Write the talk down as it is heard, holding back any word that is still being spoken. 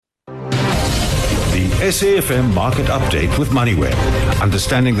SAFM Market Update with MoneyWeb.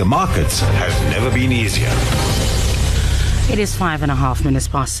 Understanding the markets has never been easier. It is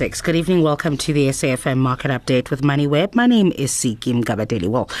 6:05. Good evening. Welcome to the SAFM Market Update with MoneyWeb. My name is Sikim Gabadeli.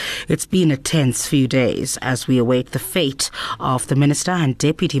 Well, it's been a tense few days as we await the fate of the Minister and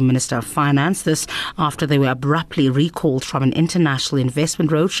Deputy Minister of Finance. This after they were abruptly recalled from an international investment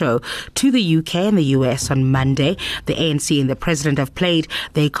roadshow to the UK and the US on Monday. The ANC and the President have played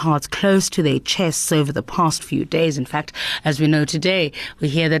their cards close to their chests over the past few days. In fact, as we know today, we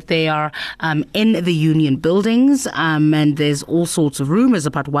hear that they are in the union buildings and there's all sorts of rumors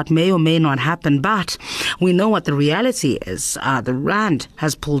about what may or may not happen, but we know what the reality is. The rand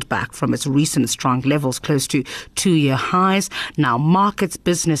has pulled back from its recent strong levels, close to two-year highs. Now, markets,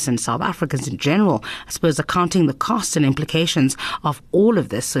 business, and South Africans in general, I suppose, are counting the costs and implications of all of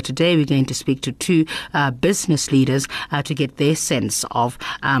this. So today we're going to speak to two business leaders to get their sense of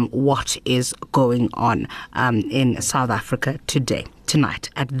what is going on in South Africa tonight,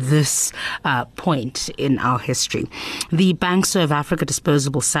 at this point in our history. The Bank Serve Africa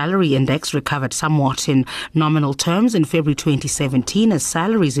Disposable Salary Index recovered somewhat in nominal terms in February 2017 as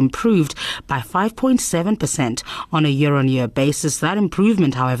salaries improved by 5.7% on a year-on-year basis. That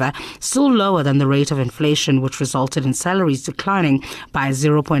improvement, however, still lower than the rate of inflation, which resulted in salaries declining by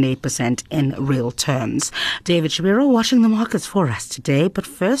 0.8% in real terms. David Shabiro watching the markets for us today. But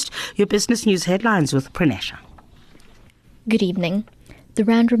first, your business news headlines with Pranesha. Good evening. The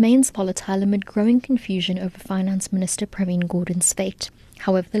rand remains volatile amid growing confusion over Finance Minister Pravin Gordhan's fate.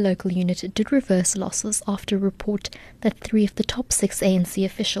 However, the local unit did reverse losses after a report that 3 of the top 6 ANC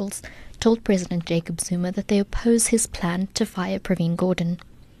officials told President Jacob Zuma that they oppose his plan to fire Pravin Gordhan.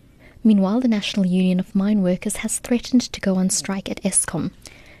 Meanwhile, the National Union of Mine Workers has threatened to go on strike at Eskom.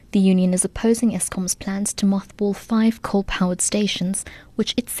 The union is opposing Eskom's plans to mothball 5 coal-powered stations,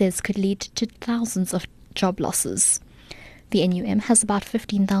 which it says could lead to thousands of job losses. The NUM has about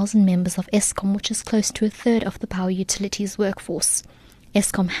 15,000 members of Eskom, which is close to a third of the power utilities workforce.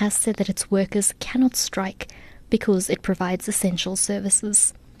 Eskom has said that its workers cannot strike because it provides essential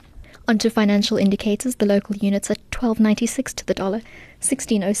services. Onto financial indicators, the local units at 12.96 to the dollar,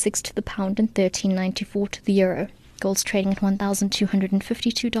 16.06 to the pound and 13.94 to the euro. Gold's trading at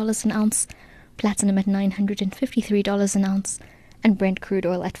 $1,252 an ounce, platinum at $953 an ounce, and Brent crude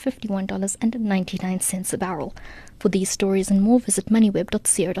oil at $51.99 a barrel. For these stories and more, visit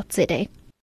moneyweb.co.za.